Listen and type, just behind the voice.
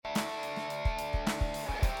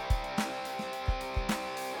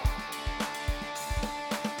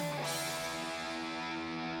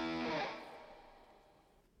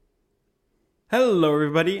Hello,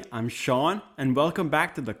 everybody. I'm Sean, and welcome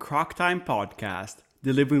back to the Croc Time podcast,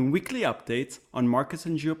 delivering weekly updates on markets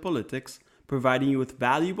and geopolitics, providing you with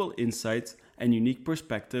valuable insights and unique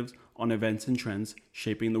perspectives on events and trends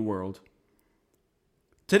shaping the world.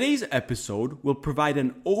 Today's episode will provide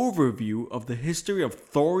an overview of the history of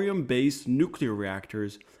thorium-based nuclear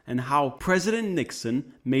reactors and how President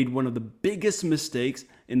Nixon made one of the biggest mistakes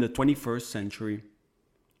in the 21st century.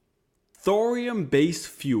 Thorium-based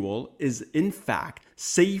fuel is in fact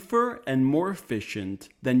safer and more efficient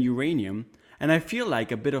than uranium, and I feel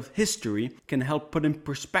like a bit of history can help put in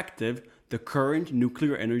perspective the current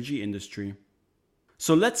nuclear energy industry.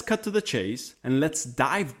 So let's cut to the chase and let's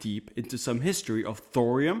dive deep into some history of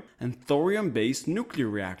thorium and thorium-based nuclear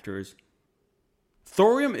reactors.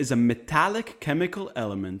 Thorium is a metallic chemical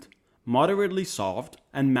element, moderately soft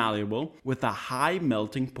and malleable with a high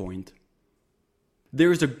melting point.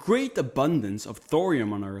 There is a great abundance of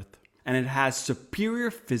thorium on Earth, and it has superior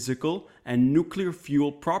physical and nuclear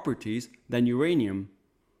fuel properties than uranium.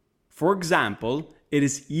 For example, it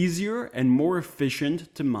is easier and more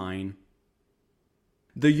efficient to mine.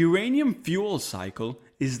 The uranium fuel cycle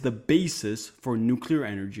is the basis for nuclear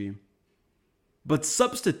energy. But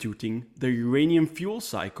substituting the uranium fuel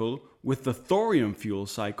cycle with the thorium fuel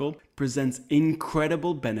cycle presents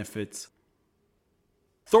incredible benefits.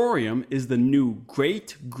 Thorium is the new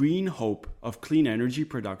great green hope of clean energy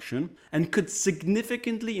production and could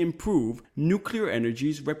significantly improve nuclear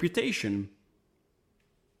energy's reputation.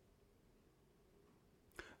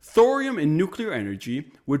 Thorium in nuclear energy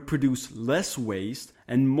would produce less waste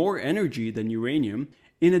and more energy than uranium,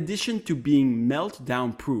 in addition to being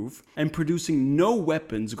meltdown proof and producing no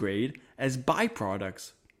weapons grade as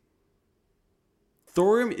byproducts.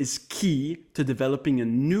 Thorium is key to developing a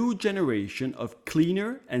new generation of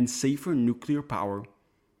cleaner and safer nuclear power.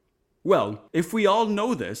 Well, if we all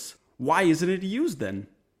know this, why isn't it used then?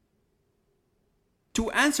 To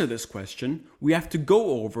answer this question, we have to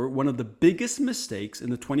go over one of the biggest mistakes in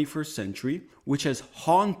the 21st century, which has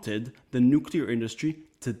haunted the nuclear industry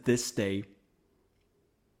to this day.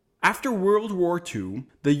 After World War II,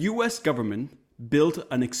 the US government built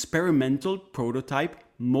an experimental prototype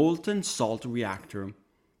molten salt reactor.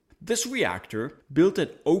 This reactor, built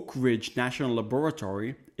at Oak Ridge National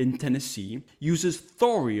Laboratory in Tennessee, uses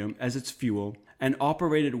thorium as its fuel and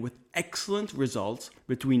operated with excellent results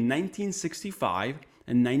between 1965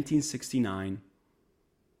 and 1969.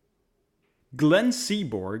 Glenn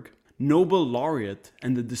Seaborg, Nobel laureate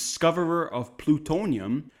and the discoverer of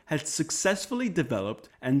plutonium, had successfully developed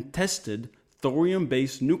and tested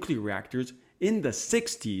thorium-based nuclear reactors in the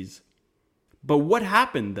 60s. But what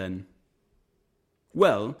happened then?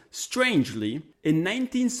 Well, strangely, in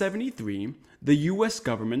 1973, the US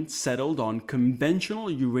government settled on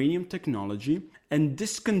conventional uranium technology and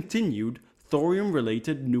discontinued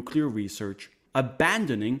thorium-related nuclear research,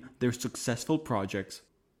 abandoning their successful projects.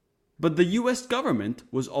 But the US government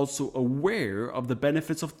was also aware of the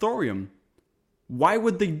benefits of thorium. Why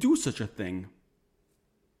would they do such a thing?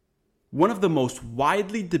 One of the most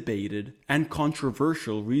widely debated and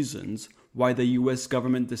controversial reasons why the US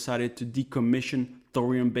government decided to decommission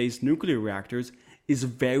thorium-based nuclear reactors is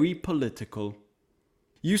very political.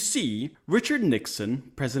 You see, Richard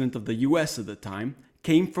Nixon, president of the US at the time,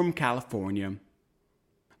 came from California.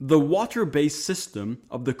 The water-based system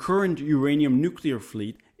of the current uranium nuclear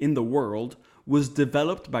fleet in the world was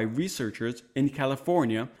developed by researchers in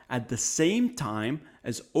California at the same time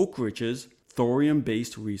as Oak Ridge's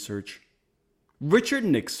thorium-based research. Richard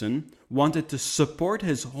Nixon wanted to support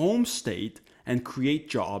his home state and create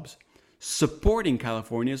jobs, supporting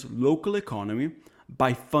California's local economy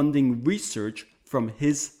by funding research from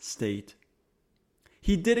his state.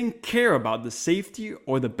 He didn't care about the safety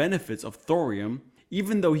or the benefits of thorium,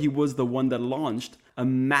 even though he was the one that launched a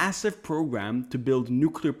massive program to build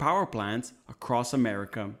nuclear power plants across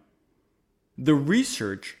America. The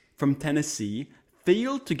research from Tennessee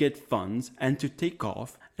failed to get funds and to take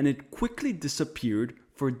off, and it quickly disappeared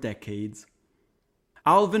for decades.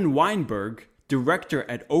 Alvin Weinberg, director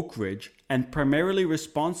at Oak Ridge and primarily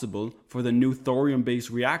responsible for the new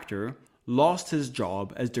thorium-based reactor, lost his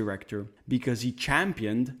job as director because he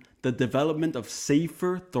championed the development of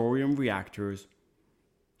safer thorium reactors.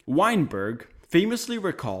 Weinberg famously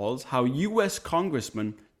recalls how US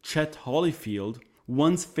Congressman Chet Holyfield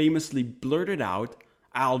once famously blurted out,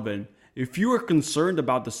 "Alvin, if you are concerned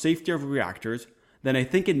about the safety of reactors, then I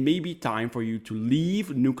think it may be time for you to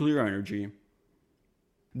leave nuclear energy."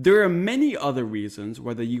 There are many other reasons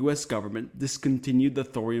why the US government discontinued the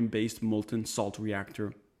thorium-based molten salt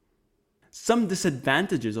reactor. Some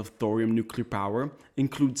disadvantages of thorium nuclear power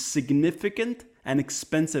include significant and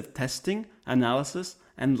expensive testing, analysis,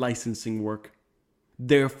 and licensing work.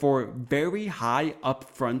 Therefore, very high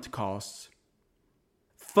upfront costs.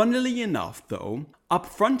 Funnily enough, though,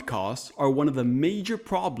 upfront costs are one of the major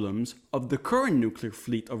problems of the current nuclear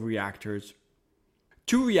fleet of reactors.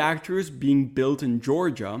 2 reactors being built in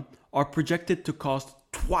Georgia are projected to cost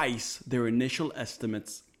twice their initial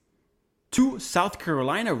estimates. 2 South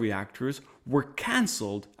Carolina reactors were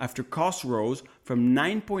cancelled after costs rose from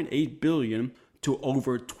 $9.8 billion to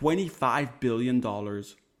over $25 billion.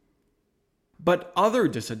 But other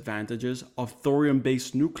disadvantages of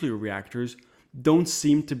thorium-based nuclear reactors don't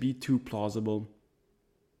seem to be too plausible.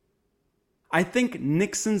 I think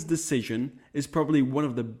Nixon's decision is probably one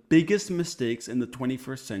of the biggest mistakes in the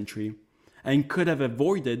 21st century and could have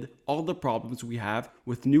avoided all the problems we have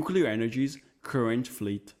with nuclear energy's current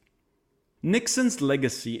fleet. Nixon's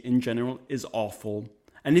legacy in general is awful,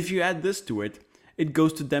 and if you add this to it, it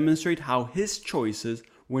goes to demonstrate how his choices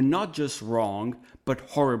were not just wrong, but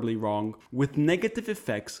horribly wrong, with negative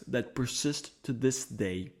effects that persist to this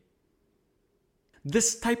day.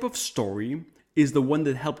 This type of story is the one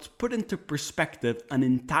that helps put into perspective an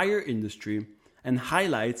entire industry and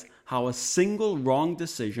highlights how a single wrong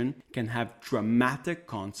decision can have dramatic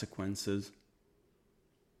consequences.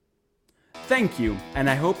 Thank you, and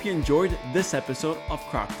I hope you enjoyed this episode of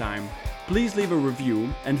Croc Time. Please leave a review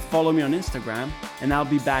and follow me on Instagram, and I'll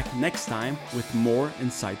be back next time with more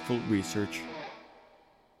insightful research.